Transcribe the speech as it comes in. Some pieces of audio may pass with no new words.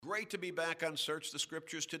great to be back on Search the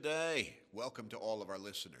Scriptures today. Welcome to all of our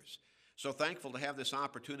listeners. So thankful to have this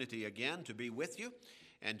opportunity again to be with you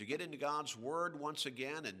and to get into God's Word once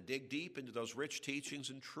again and dig deep into those rich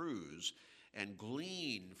teachings and truths and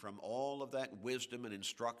glean from all of that wisdom and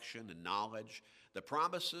instruction and knowledge, the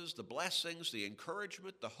promises, the blessings, the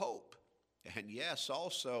encouragement, the hope, and yes,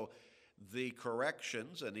 also the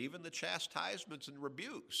corrections and even the chastisements and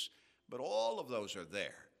rebukes. But all of those are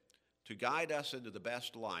there to guide us into the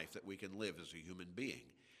best life that we can live as a human being,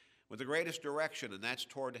 with the greatest direction, and that's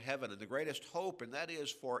toward heaven, and the greatest hope, and that is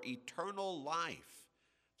for eternal life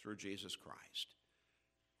through Jesus Christ.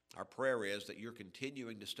 Our prayer is that you're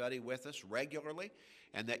continuing to study with us regularly,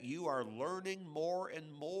 and that you are learning more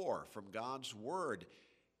and more from God's Word,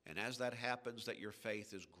 and as that happens, that your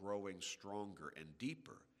faith is growing stronger and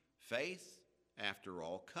deeper. Faith, after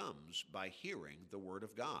all, comes by hearing the Word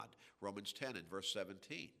of God. Romans 10 and verse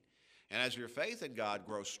 17. And as your faith in God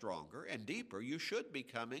grows stronger and deeper, you should be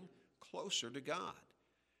coming closer to God.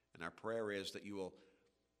 And our prayer is that you will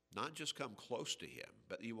not just come close to Him,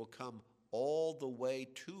 but you will come all the way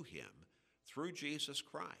to Him through Jesus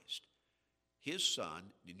Christ, His Son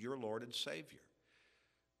and your Lord and Savior.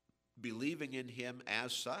 Believing in Him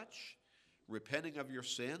as such, repenting of your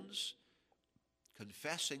sins,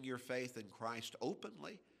 confessing your faith in Christ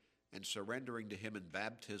openly, and surrendering to Him in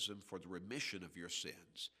baptism for the remission of your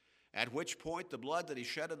sins. At which point the blood that He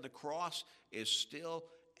shed on the cross is still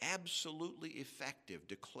absolutely effective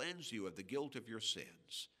to cleanse you of the guilt of your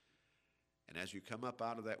sins. And as you come up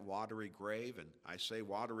out of that watery grave, and I say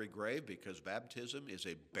watery grave because baptism is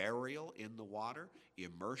a burial in the water,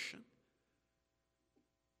 immersion.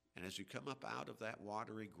 And as you come up out of that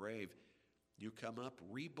watery grave, you come up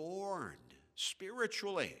reborn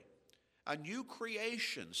spiritually, a new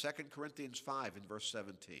creation, 2 Corinthians 5 and verse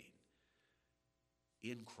 17.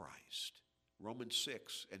 In Christ. Romans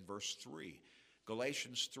 6 and verse 3.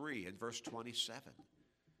 Galatians 3 and verse 27.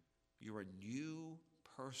 You're a new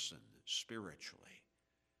person spiritually.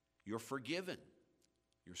 You're forgiven.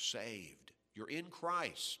 You're saved. You're in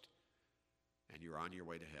Christ. And you're on your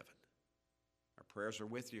way to heaven. Our prayers are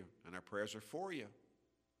with you, and our prayers are for you.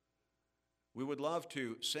 We would love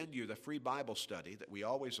to send you the free Bible study that we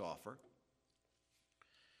always offer.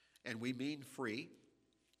 And we mean free.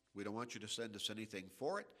 We don't want you to send us anything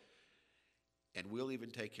for it, and we'll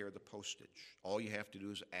even take care of the postage. All you have to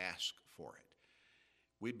do is ask for it.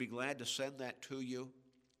 We'd be glad to send that to you,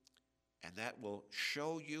 and that will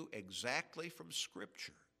show you exactly from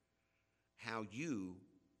Scripture how you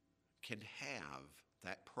can have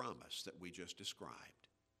that promise that we just described.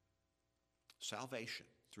 Salvation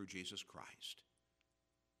through Jesus Christ.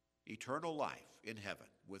 Eternal life in heaven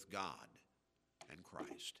with God and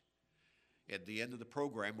Christ. At the end of the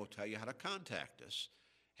program, we'll tell you how to contact us.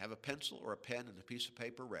 Have a pencil or a pen and a piece of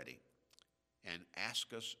paper ready and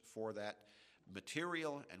ask us for that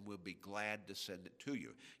material, and we'll be glad to send it to you.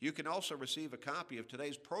 You can also receive a copy of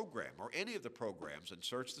today's program or any of the programs and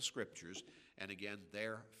Search the Scriptures, and again,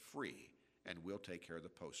 they're free, and we'll take care of the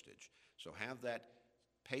postage. So have that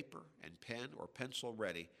paper and pen or pencil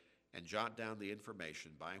ready and jot down the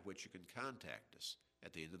information by which you can contact us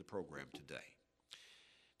at the end of the program today.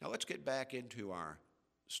 Now let's get back into our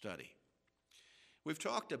study. We've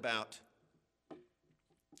talked about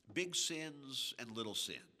big sins and little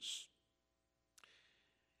sins,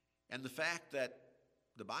 and the fact that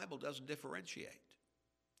the Bible doesn't differentiate.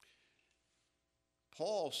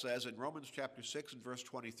 Paul says in Romans chapter 6 and verse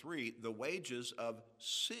 23, the wages of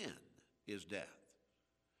sin is death.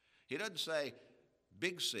 He doesn't say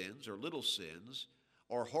big sins or little sins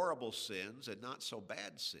or horrible sins and not so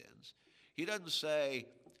bad sins. He doesn't say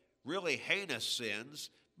really heinous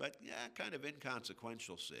sins, but kind of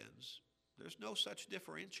inconsequential sins. There's no such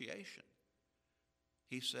differentiation.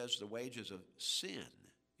 He says the wages of sin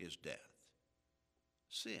is death.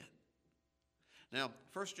 Sin. Now,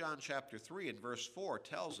 1 John chapter 3 and verse 4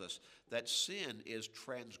 tells us that sin is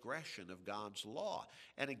transgression of God's law.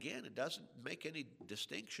 And again, it doesn't make any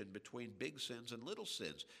distinction between big sins and little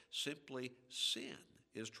sins. Simply sin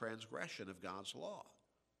is transgression of God's law.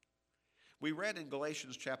 We read in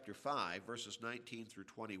Galatians chapter 5, verses 19 through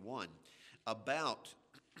 21, about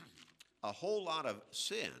a whole lot of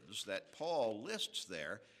sins that Paul lists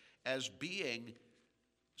there as being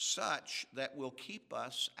such that will keep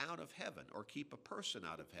us out of heaven or keep a person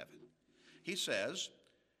out of heaven. He says,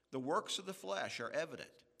 the works of the flesh are evident,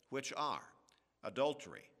 which are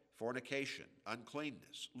adultery, fornication,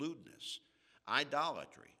 uncleanness, lewdness,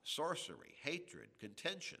 idolatry, sorcery, hatred,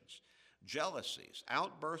 contentions, jealousies,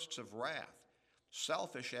 outbursts of wrath,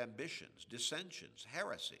 selfish ambitions, dissensions,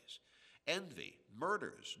 heresies, envy,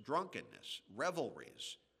 murders, drunkenness,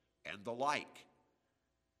 revelries, and the like,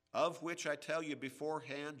 of which I tell you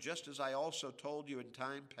beforehand, just as I also told you in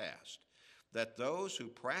time past, that those who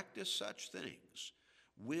practice such things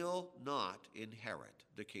will not inherit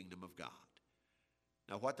the kingdom of God.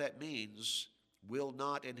 Now, what that means, will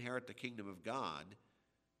not inherit the kingdom of God,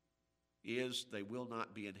 is they will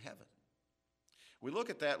not be in heaven. We look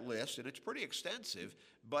at that list, and it's pretty extensive,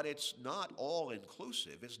 but it's not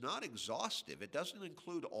all-inclusive. It's not exhaustive. It doesn't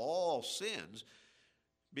include all sins,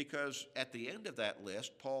 because at the end of that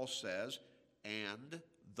list, Paul says, and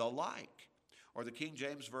the like. Or the King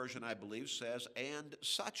James Version, I believe, says, and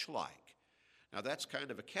such like. Now, that's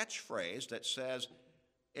kind of a catchphrase that says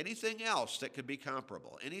anything else that could be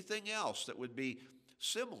comparable, anything else that would be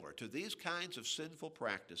similar to these kinds of sinful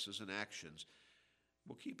practices and actions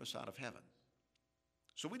will keep us out of heaven.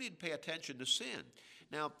 So we need to pay attention to sin.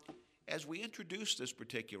 Now, as we introduced this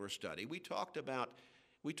particular study, we talked about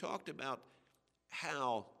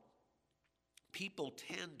how people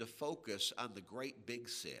tend to focus on the great big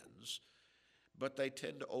sins, but they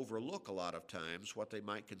tend to overlook a lot of times what they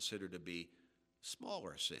might consider to be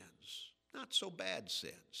smaller sins, not so bad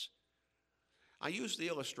sins. I use the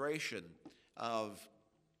illustration of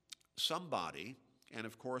somebody, and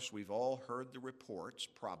of course we've all heard the reports,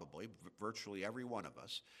 probably, virtually every one of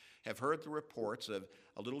us, have heard the reports of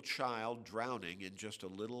a little child drowning in just a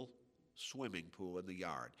little swimming pool in the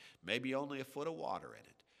yard, maybe only a foot of water in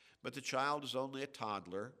it. But the child is only a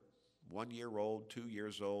toddler, 1 year old, 2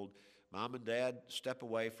 years old. Mom and Dad step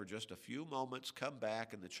away for just a few moments, come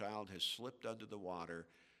back, and the child has slipped under the water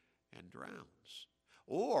and drowns.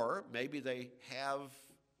 Or maybe they have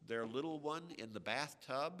their little one in the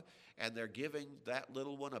bathtub, and they're giving that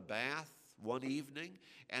little one a bath one evening,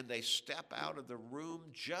 and they step out of the room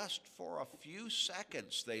just for a few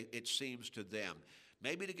seconds, it seems to them,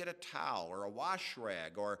 maybe to get a towel or a wash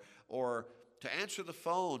rag or to answer the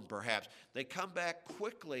phone perhaps. They come back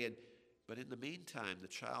quickly, but in the meantime, the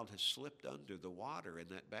child has slipped under the water in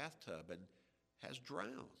that bathtub and has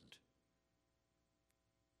drowned.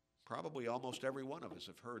 Probably almost every one of us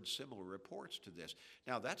have heard similar reports to this.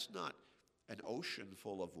 Now, that's not an ocean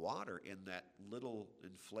full of water in that little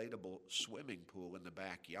inflatable swimming pool in the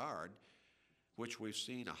backyard, which we've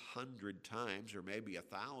seen 100 times or maybe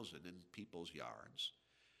 1,000 in people's yards.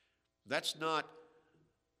 That's not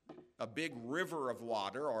a big river of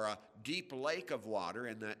water or a deep lake of water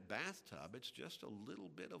in that bathtub. It's just a little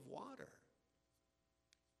bit of water.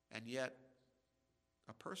 And yet,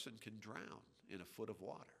 a person can drown in a foot of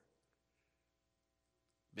water.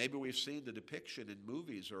 Maybe we've seen the depiction in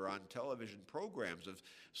movies or on television programs of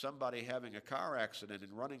somebody having a car accident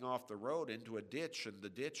and running off the road into a ditch, and the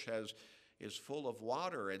ditch is full of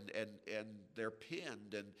water, and they're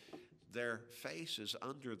pinned, and their face is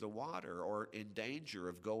under the water or in danger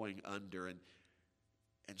of going under, and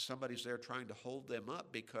somebody's there trying to hold them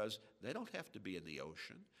up because they don't have to be in the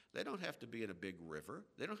ocean. They don't have to be in a big river.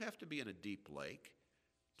 They don't have to be in a deep lake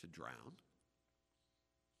to drown.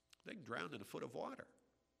 They can drown in a foot of water.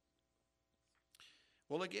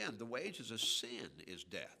 Well, again, the wages of sin is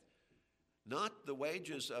death. Not the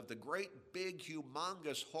wages of the great, big,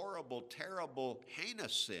 humongous, horrible, terrible,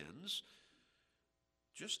 heinous sins,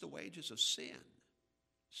 just the wages of sin.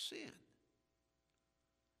 Sin.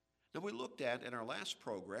 Now, we looked at, in our last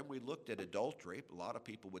program, we looked at adultery. A lot of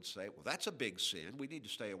people would say, well, that's a big sin. We need to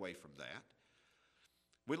stay away from that.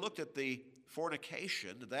 We looked at the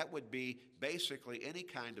fornication. That would be basically any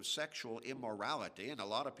kind of sexual immorality. And a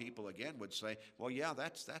lot of people, again, would say, well, yeah,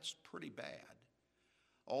 that's pretty bad.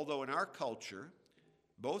 Although in our culture,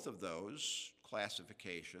 both of those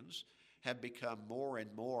classifications have become more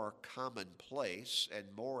and more commonplace and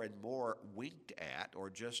more winked at or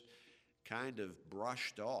just kind of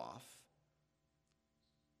brushed off.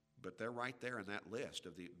 But they're right there in that list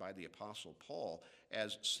by the Apostle Paul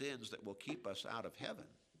as sins that will keep us out of heaven.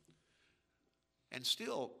 And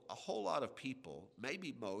still, a whole lot of people,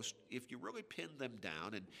 maybe most, if you really pinned them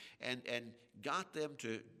down and got them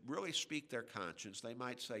to really speak their conscience, they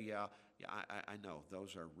might say, yeah, I know,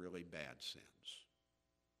 those are really bad sins.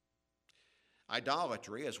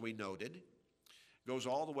 Idolatry, as we noted, goes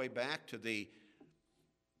all the way back to the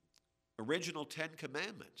original 10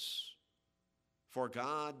 Commandments. For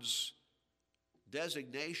God's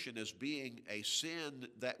designation as being a sin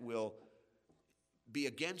that will be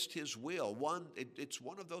against his will. It's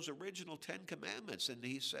one of those original 10 Commandments, and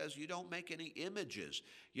he says you don't make any images.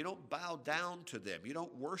 You don't bow down to them. You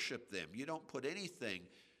don't worship them. You don't put anything,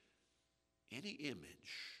 any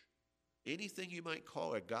image, anything you might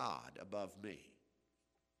call a god above me.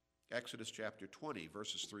 Exodus chapter 20,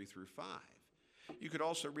 verses 3 through 5. You could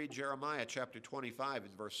also read Jeremiah chapter 25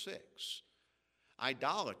 and verse 6.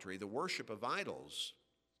 idolatry, the worship of idols,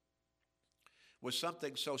 was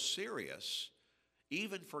something so serious,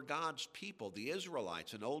 even for God's people, the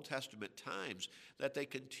Israelites in Old Testament times, that they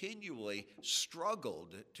continually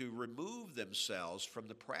struggled to remove themselves from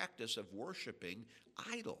the practice of worshiping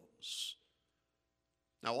idols.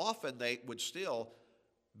 Now, often they would still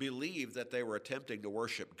believe that they were attempting to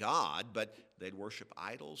worship God, but they'd worship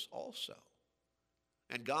idols also.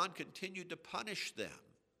 And God continued to punish them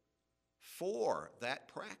for that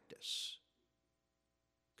practice.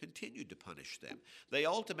 Continued to punish them. They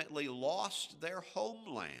ultimately lost their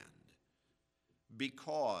homeland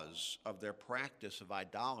because of their practice of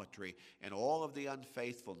idolatry and all of the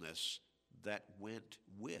unfaithfulness that went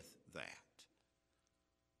with that.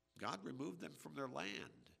 God removed them from their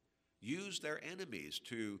land, used their enemies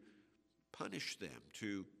to punish them,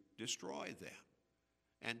 to destroy them,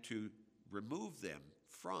 and to remove them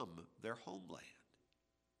from their homeland.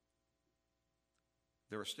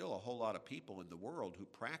 There are still a whole lot of people in the world who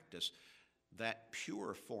practice that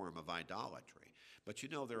pure form of idolatry. But you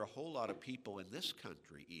know, there are a whole lot of people in this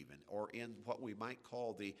country even, or in what we might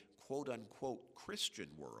call the quote-unquote Christian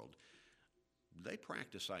world, they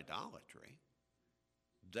practice idolatry.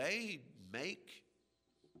 They make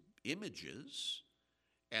images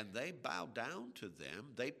and they bow down to them.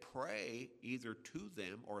 They pray either to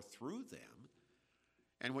them or through them.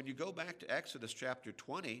 And when you go back to Exodus chapter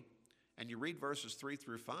 20 and you read verses 3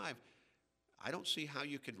 through 5, I don't see how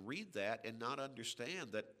you can read that and not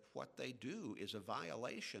understand that what they do is a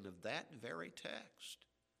violation of that very text.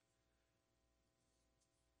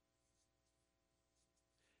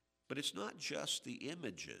 But it's not just the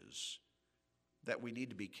images that we need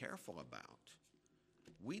to be careful about.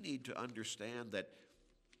 We need to understand that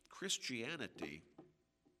Christianity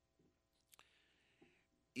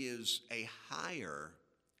is a higher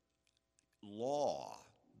law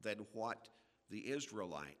than what the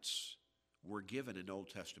Israelites were given in Old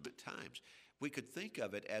Testament times. We could think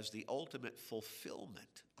of it as the ultimate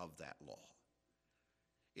fulfillment of that law.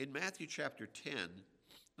 In Matthew chapter 10,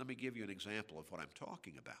 let me give you an example of what I'm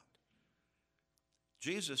talking about.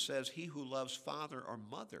 Jesus says, "He who loves father or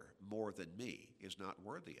mother more than me is not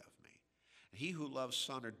worthy of me. He who loves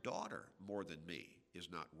son or daughter more than me is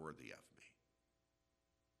not worthy of me."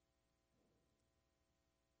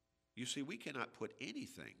 You see, we cannot put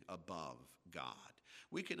anything above God.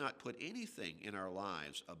 We cannot put anything in our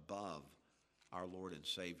lives above our Lord and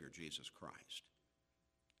Savior, Jesus Christ.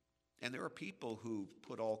 And there are people who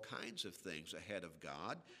put all kinds of things ahead of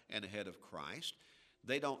God and ahead of Christ.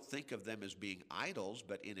 They don't think of them as being idols,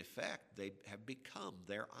 but in effect, they have become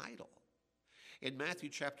their idol. In Matthew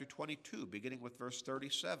chapter 22, beginning with verse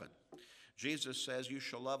 37, Jesus says, "You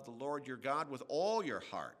shall love the Lord your God with all your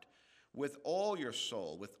heart, with all your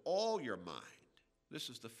soul, with all your mind." This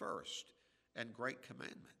is the first and great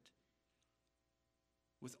commandment.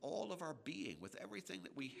 With all of our being, with everything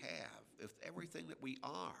that we have, with everything that we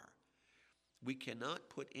are. We cannot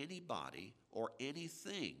put anybody or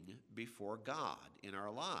anything before God in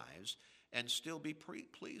our lives and still be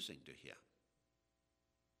pleasing to Him.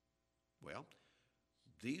 Well,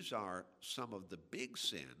 these are some of the big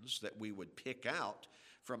sins that we would pick out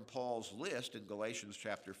from Paul's list in Galatians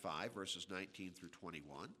chapter 5, verses 19 through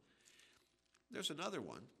 21. There's another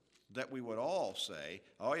one that we would all say,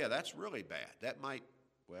 oh yeah, that's really bad.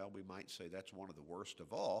 We might say that's one of the worst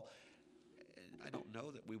of all. I don't know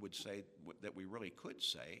that we would say, that we really could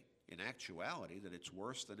say, in actuality, that it's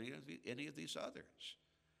worse than any of these others.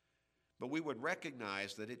 But we would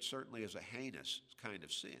recognize that it certainly is a heinous kind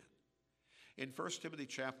of sin. In 1 Timothy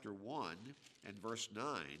chapter 1 and verse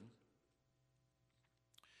 9,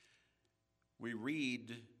 we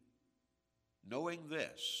read, "Knowing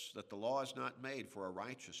this, that the law is not made for a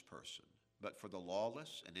righteous person, but for the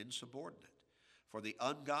lawless and insubordinate, for the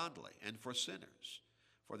ungodly and for sinners,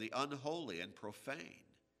 for the unholy and profane,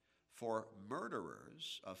 for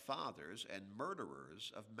murderers of fathers and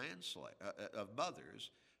murderers of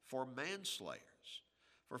mothers, for manslayers,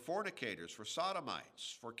 for fornicators, for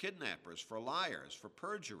sodomites, for kidnappers, for liars, for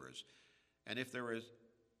perjurers, and if there is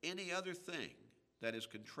any other thing that is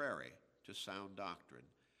contrary to sound doctrine,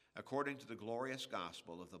 according to the glorious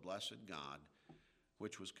gospel of the blessed God,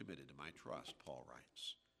 which was committed to my trust," Paul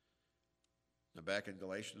writes. Now back in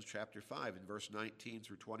Galatians chapter 5, in verse 19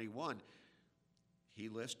 through 21, he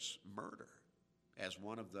lists murder as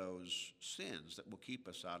one of those sins that will keep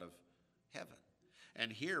us out of heaven.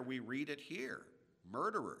 And here we read it here.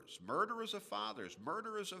 Murderers of fathers,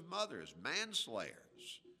 murderers of mothers,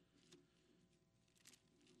 manslayers.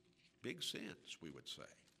 Big sins, we would say.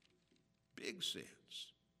 Big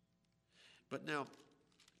sins. But now,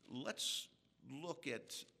 let's look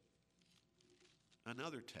at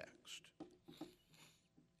another text.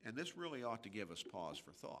 And this really ought to give us pause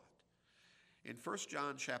for thought. In 1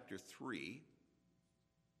 John chapter 3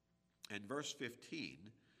 and verse 15,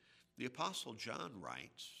 the Apostle John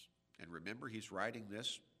writes, and remember he's writing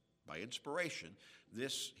this by inspiration.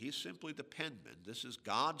 He's simply the penman. This is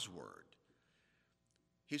God's word.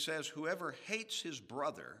 He says, whoever hates his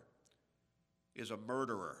brother is a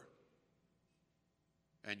murderer.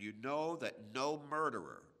 And you know that no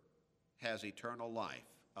murderer has eternal life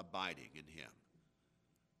abiding in him.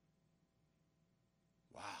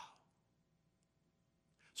 Wow.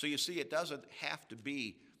 So you see, it doesn't have to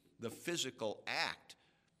be the physical act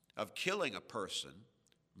of killing a person,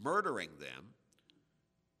 murdering them,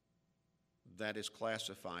 that is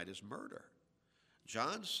classified as murder.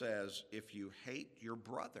 John says if you hate your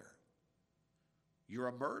brother, you're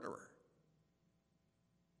a murderer.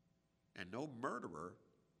 And no murderer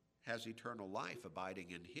has eternal life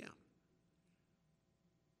abiding in him.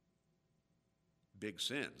 Big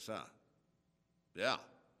sins, huh? Yeah.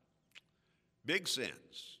 Big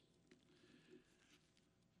sins.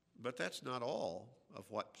 But that's not all of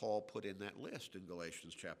what Paul put in that list in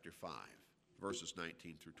Galatians chapter 5, verses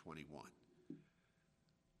 19 through 21.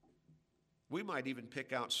 We might even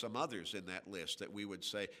pick out some others in that list that we would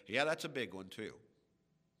say, yeah, that's a big one too.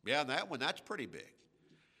 Yeah, that one, that's pretty big.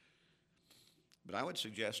 But I would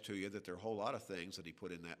suggest to you that there are a whole lot of things that he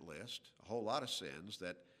put in that list, a whole lot of sins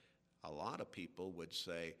that a lot of people would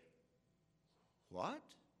say, what?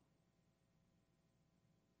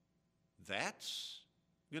 That's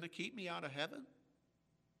going to keep me out of heaven?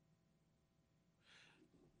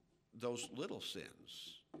 Those little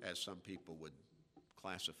sins, as some people would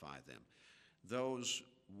classify them, those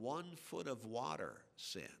 1 foot of water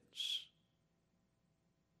sins.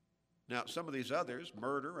 Now, some of these others,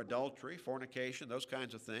 murder, adultery, fornication, those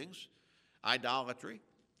kinds of things, idolatry,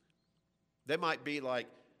 they might be like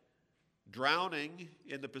drowning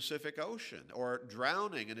in the Pacific Ocean, or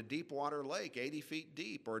drowning in a deep water lake 80 feet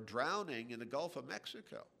deep, or drowning in the Gulf of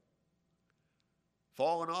Mexico,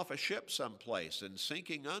 falling off a ship someplace and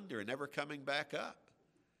sinking under and never coming back up.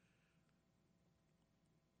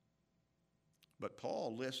 But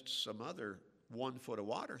Paul lists some other 1 foot of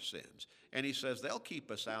water sins, and he says they'll keep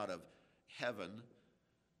us out of heaven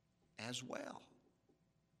as well.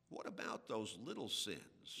 What about those little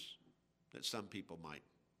sins that some people might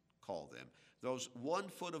call them? Those 1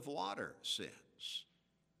 foot of water sins.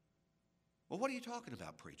 Well, what are you talking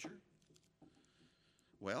about, preacher?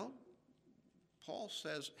 Well, Paul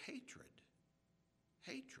says hatred.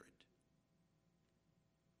 Hatred.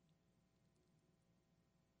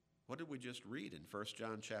 What did we just read in 1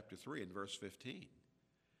 John chapter 3 and verse 15?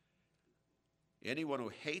 Anyone who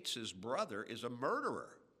hates his brother is a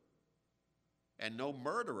murderer, and no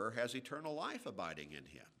murderer has eternal life abiding in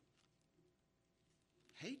him.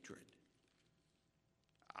 Hatred.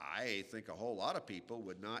 I think a whole lot of people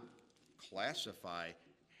would not classify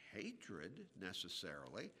hatred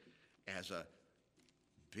necessarily as a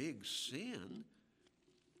big sin.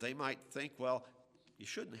 They might think, well, you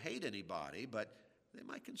shouldn't hate anybody, but they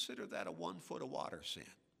might consider that a 1 foot of water sin.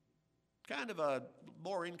 Kind of a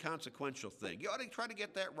more inconsequential thing. You ought to try to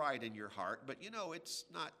get that right in your heart, but you know, it's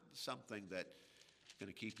not something that's going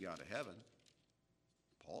to keep you out of heaven.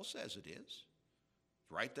 Paul says it is.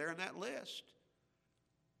 It's right there in that list.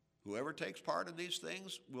 Whoever takes part in these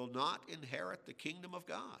things will not inherit the kingdom of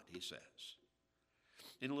God, he says.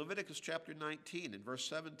 In Leviticus chapter 19 and verse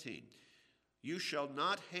 17, you shall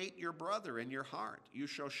not hate your brother in your heart. You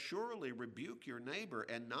shall surely rebuke your neighbor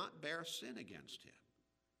and not bear sin against him.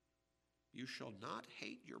 You shall not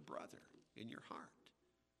hate your brother in your heart.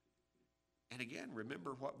 And again,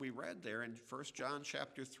 remember what we read there in 1 John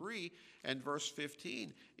chapter 3 and verse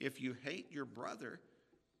 15. If you hate your brother,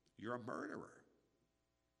 you're a murderer.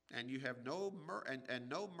 And you have no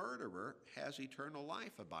murderer has eternal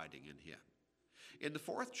life abiding in him. In the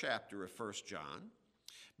 4th chapter of 1 John,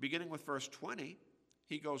 beginning with verse 20,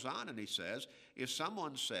 he goes on and he says, if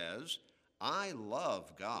someone says, I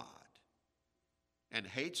love God, and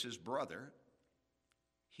hates his brother,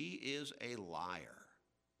 he is a liar.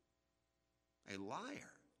 A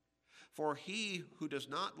liar. For he who does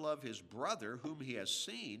not love his brother whom he has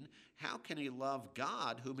seen, how can he love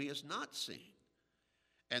God whom he has not seen?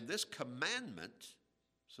 And this commandment,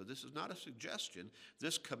 so this is not a suggestion,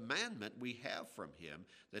 this commandment we have from him,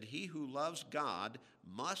 that he who loves God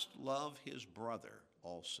must love his brother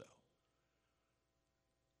also.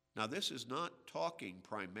 Now, this is not talking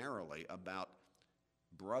primarily about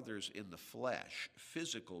brothers in the flesh,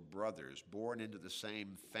 physical brothers born into the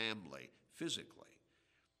same family physically.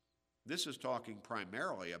 This is talking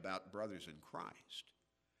primarily about brothers in Christ.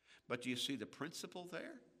 But do you see the principle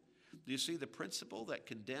there? Do you see the principle that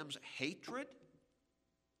condemns hatred?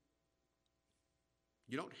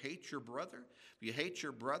 You don't hate your brother. If you hate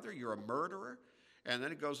your brother, you're a murderer. And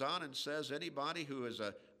then it goes on and says, anybody who is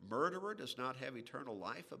a murderer does not have eternal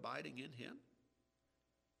life abiding in him.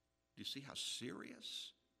 Do you see how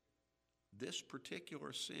serious this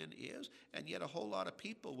particular sin is? And yet a whole lot of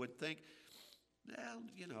people would think,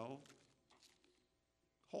 well,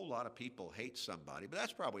 a whole lot of people hate somebody, but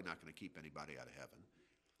that's probably not going to keep anybody out of heaven.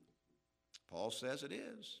 Paul says it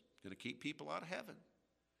is. It's going to keep people out of heaven.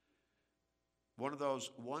 One of those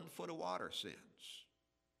 1 foot of water sins.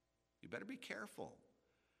 You better be careful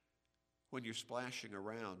when you're splashing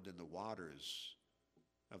around in the waters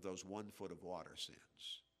of those 1 foot of water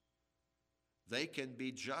sins. They can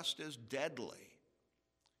be just as deadly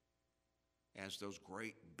as those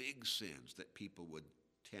great big sins that people would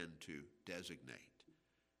tend to designate,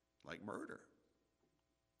 like murder.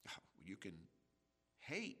 You can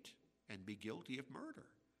hate and be guilty of murder.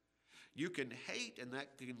 You can hate, and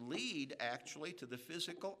that can lead actually to the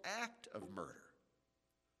physical act of murder.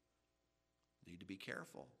 Need to be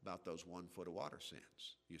careful about those 1 foot of water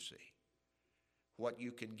sins, you see. What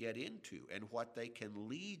you can get into and what they can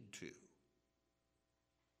lead to.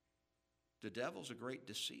 The devil's a great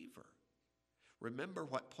deceiver. Remember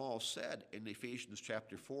what Paul said in Ephesians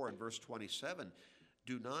chapter 4 and verse 27.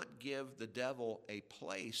 Do not give the devil a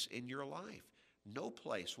place in your life. No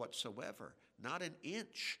place whatsoever. Not an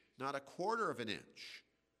inch, not a quarter of an inch.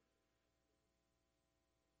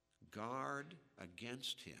 Guard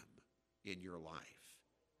against him in your life.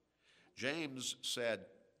 James said,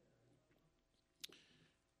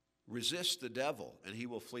 resist the devil and he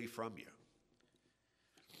will flee from you.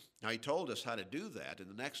 Now he told us how to do that in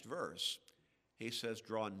the next verse. He says,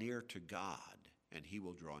 draw near to God and he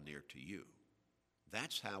will draw near to you.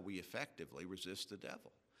 That's how we effectively resist the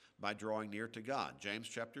devil, by drawing near to God. James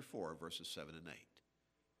chapter 4, verses 7 and 8.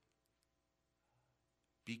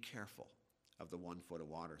 Be careful of the 1 foot of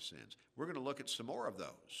water sins. We're going to look at some more of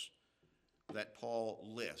those that Paul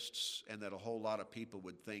lists and that a whole lot of people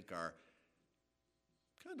would think are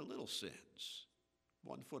kind of little sins,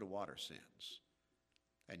 1 foot of water sins.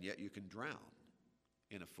 And yet you can drown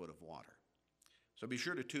in a foot of water. So be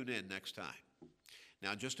sure to tune in next time.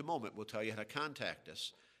 Now, in just a moment, we'll tell you how to contact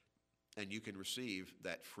us, and you can receive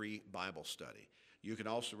that free Bible study. You can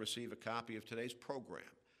also receive a copy of today's program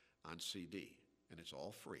on CD, and it's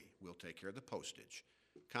all free. We'll take care of the postage.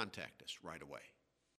 Contact us right away.